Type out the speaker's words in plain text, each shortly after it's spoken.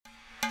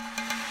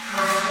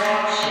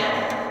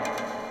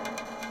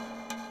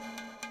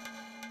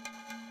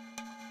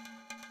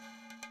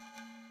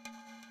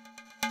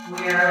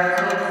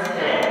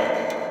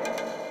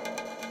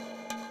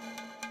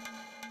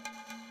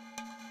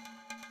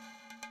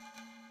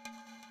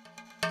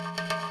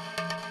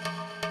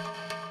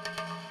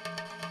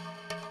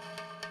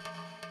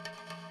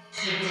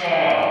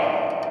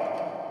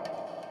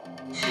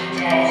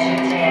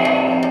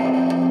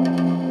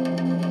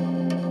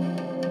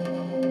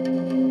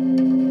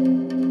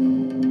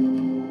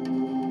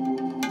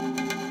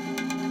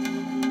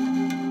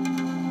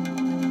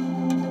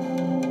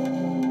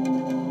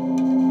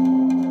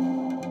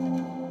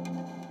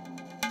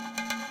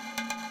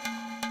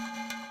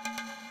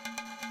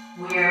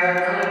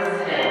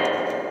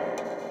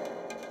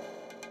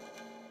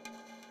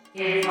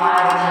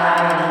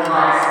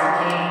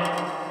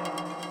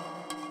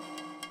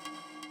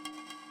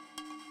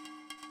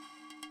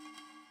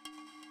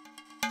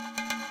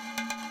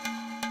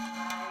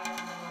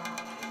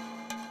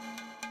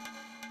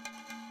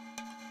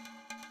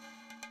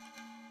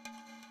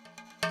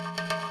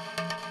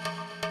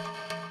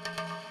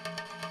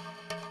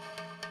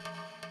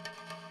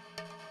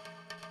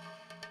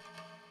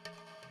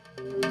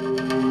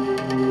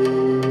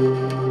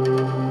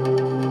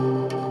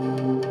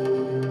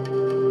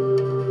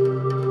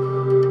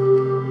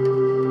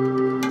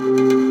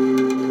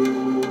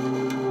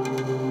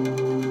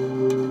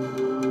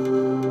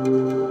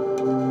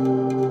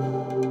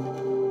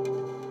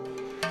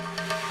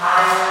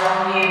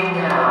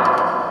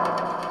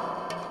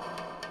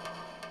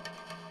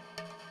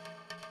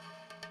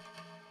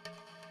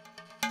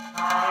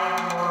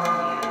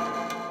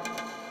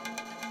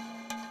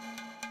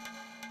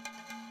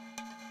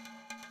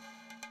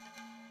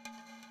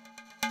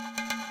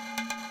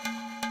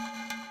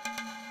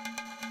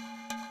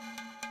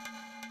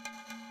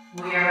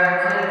We're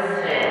a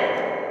good fit.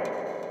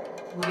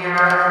 We're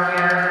a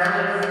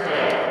good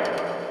fit.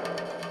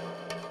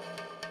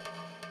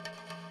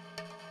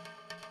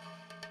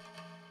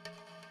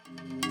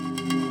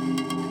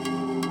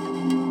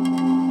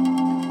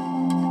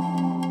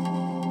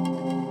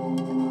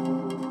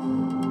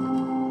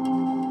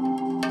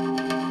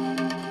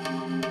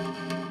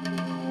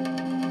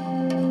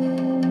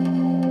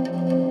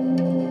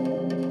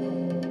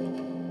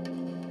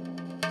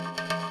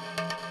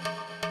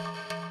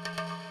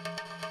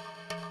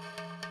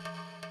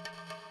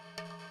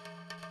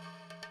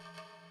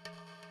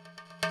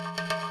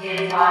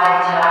 If I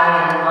die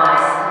in my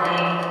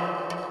sleep,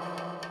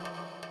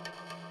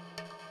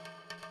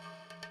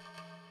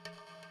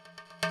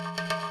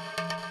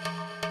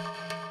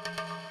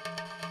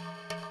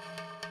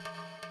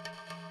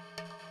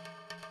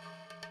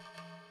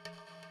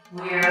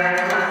 we're a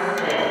good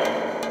fit.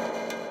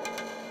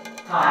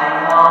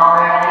 I've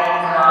already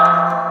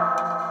gone.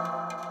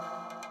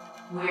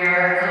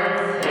 We're a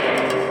good fit.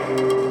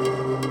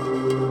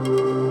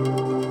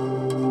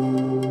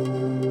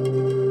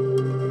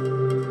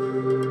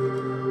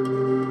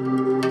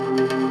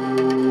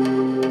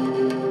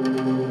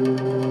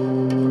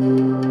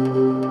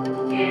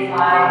 If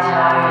I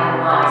die in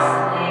my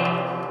sleep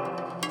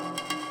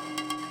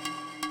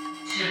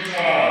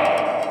today,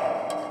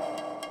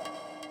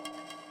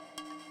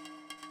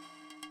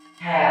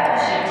 heaven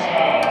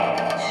today,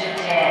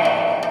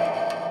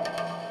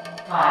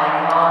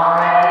 I've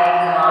already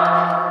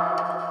gone.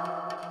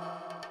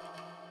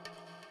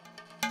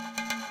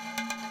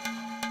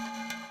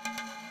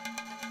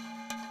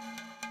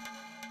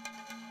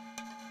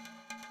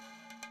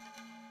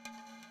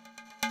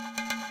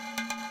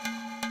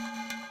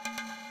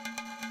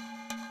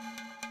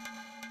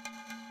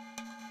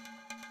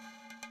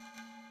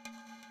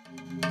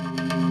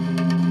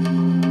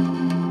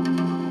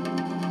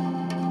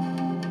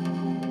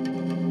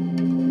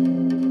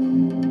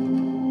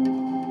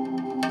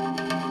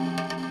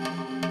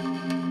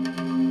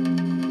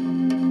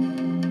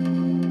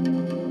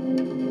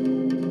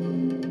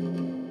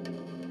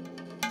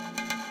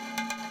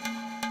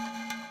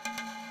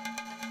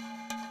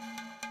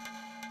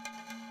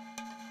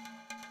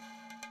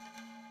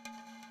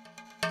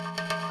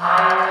 I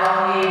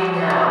know you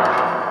know.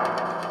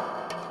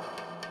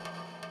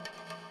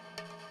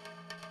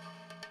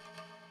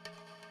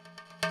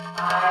 I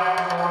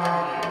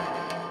adore you.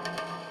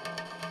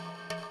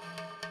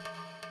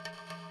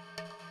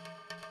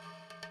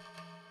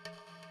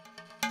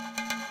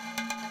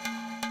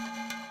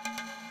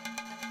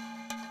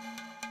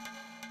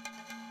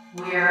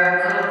 We're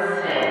a good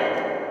fit.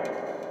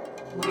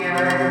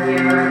 We're a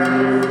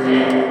good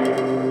fit.